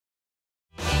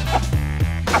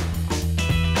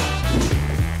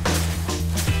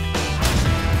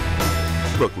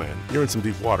You're in some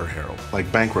deep water, Harold. Like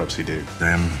bankruptcy, dude.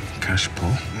 Damn cash pull.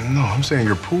 No, I'm saying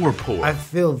you're poor. I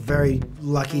feel very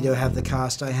lucky to have the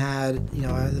cast I had. You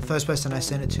know, the first person I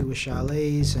sent it to was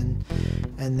Charlize, and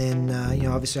then you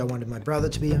know, obviously I wanted my brother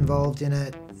to be involved in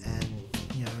it, and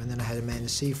you know, and then I had Amanda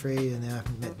Seyfried, and then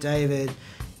I met David.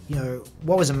 You know,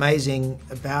 what was amazing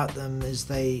about them is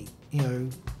they, you know,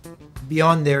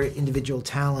 beyond their individual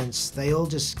talents, they all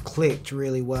just clicked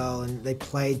really well, and they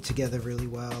played together really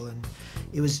well, and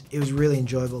it was really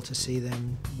enjoyable to see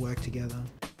them work together.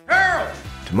 Harold!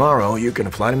 Tomorrow, you're gonna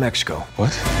fly to Mexico.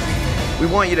 What? We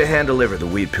want you to hand-deliver the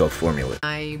weed pill formula.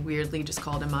 I weirdly just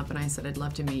called him up and I said, I'd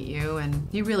love to meet you. And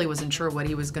he really wasn't sure what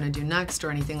he was gonna do next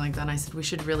or anything like that. And I said, we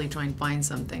should really try and find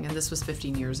something. And this was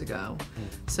 15 years ago.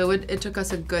 So it took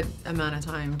us a good amount of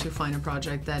time to find a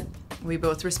project that we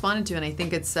both responded to. And I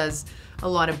think it says a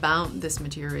lot about this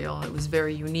material. It was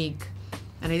very unique.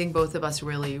 And I think both of us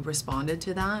really responded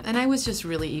to that. And I was just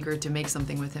really eager to make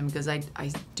something with him because I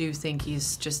do think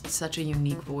he's just such a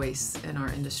unique voice in our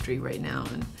industry right now.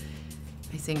 And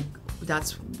I think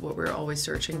that's what we're always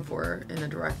searching for in a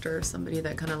director, somebody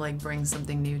that kind of like brings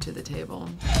something new to the table.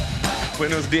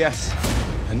 Buenos dias.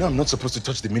 I know I'm not supposed to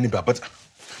touch the minibar, but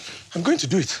I'm going to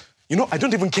do it. You know, I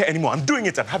don't even care anymore. I'm doing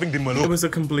it. I'm having the Merlot. It was a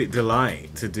complete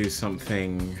delight to do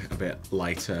something a bit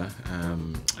lighter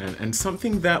and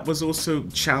something that was also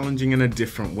challenging in a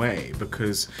different way,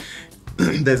 because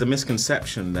there's a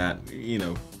misconception that, you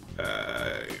know,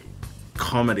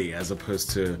 comedy as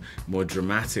opposed to more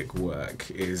dramatic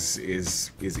work is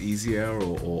easier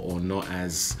or not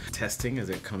as testing as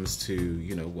it comes to,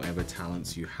 you know, whatever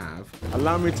talents you have.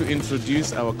 Allow me to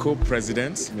introduce our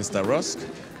co-presidents, Mr. Rusk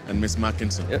and Miss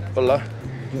Mackinson. Yep, hola.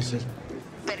 Yes, sir.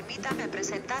 Permítame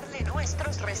presentarle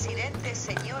nuestros residentes,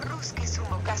 señor Rusk y su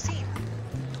mocasín.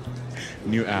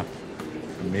 New app.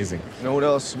 Amazing. You know what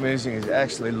else is amazing is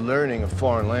actually learning a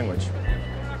foreign language.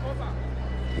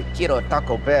 Quiero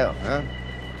Taco Bell, huh?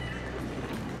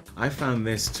 I found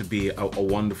this to be a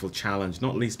wonderful challenge,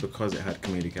 not least because it had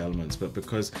comedic elements, but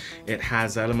because it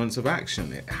has elements of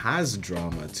action. It has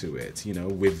drama to it, you know,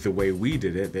 with the way we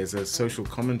did it. There's a social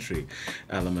commentary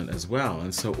element as well.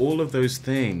 And so all of those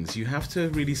things, you have to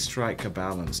really strike a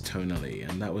balance tonally.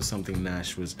 And that was something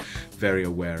Nash was very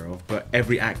aware of. But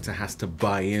every actor has to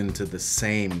buy into the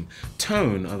same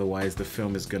tone, otherwise the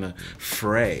film is gonna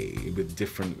fray with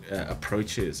different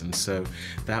approaches. And so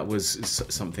that was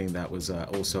something that was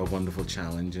also a wonderful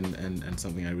challenge and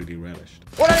something I really relished.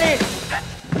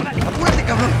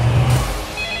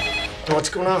 What's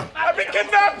going on? I've been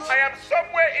kidnapped! I am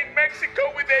somewhere in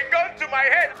Mexico with a gun to my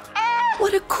head. Ah!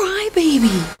 What a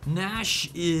crybaby! Nash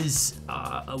is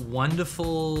a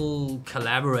wonderful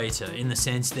collaborator in the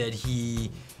sense that he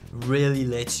really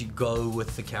lets you go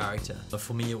with the character.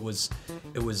 For me, it was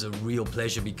a real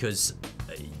pleasure because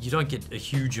you don't get a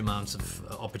huge amount of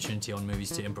opportunity on movies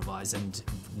to improvise, and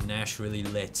Nash really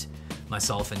let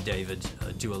myself and David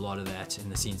do a lot of that in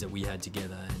the scenes that we had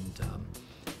together, and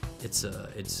it's a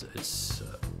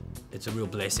real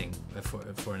blessing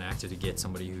for an actor to get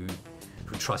somebody who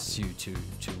trusts you to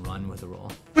run with the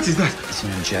role. What is that? It's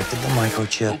an injectable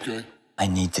microchip. Okay. I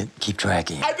need to keep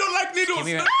tracking. I don't like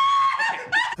needles!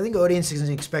 I think audiences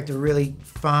can expect a really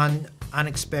fun,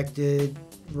 unexpected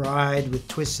ride with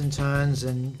twists and turns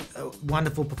and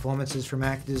wonderful performances from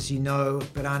actors you know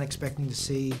but aren't expecting to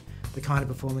see the kind of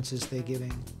performances they're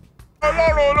giving.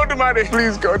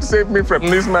 Please, God, save me from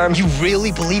this man. You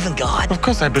really believe in God? Of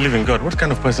course I believe in God. What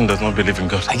kind of person does not believe in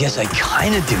God? I guess I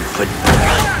kind of do,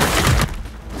 but...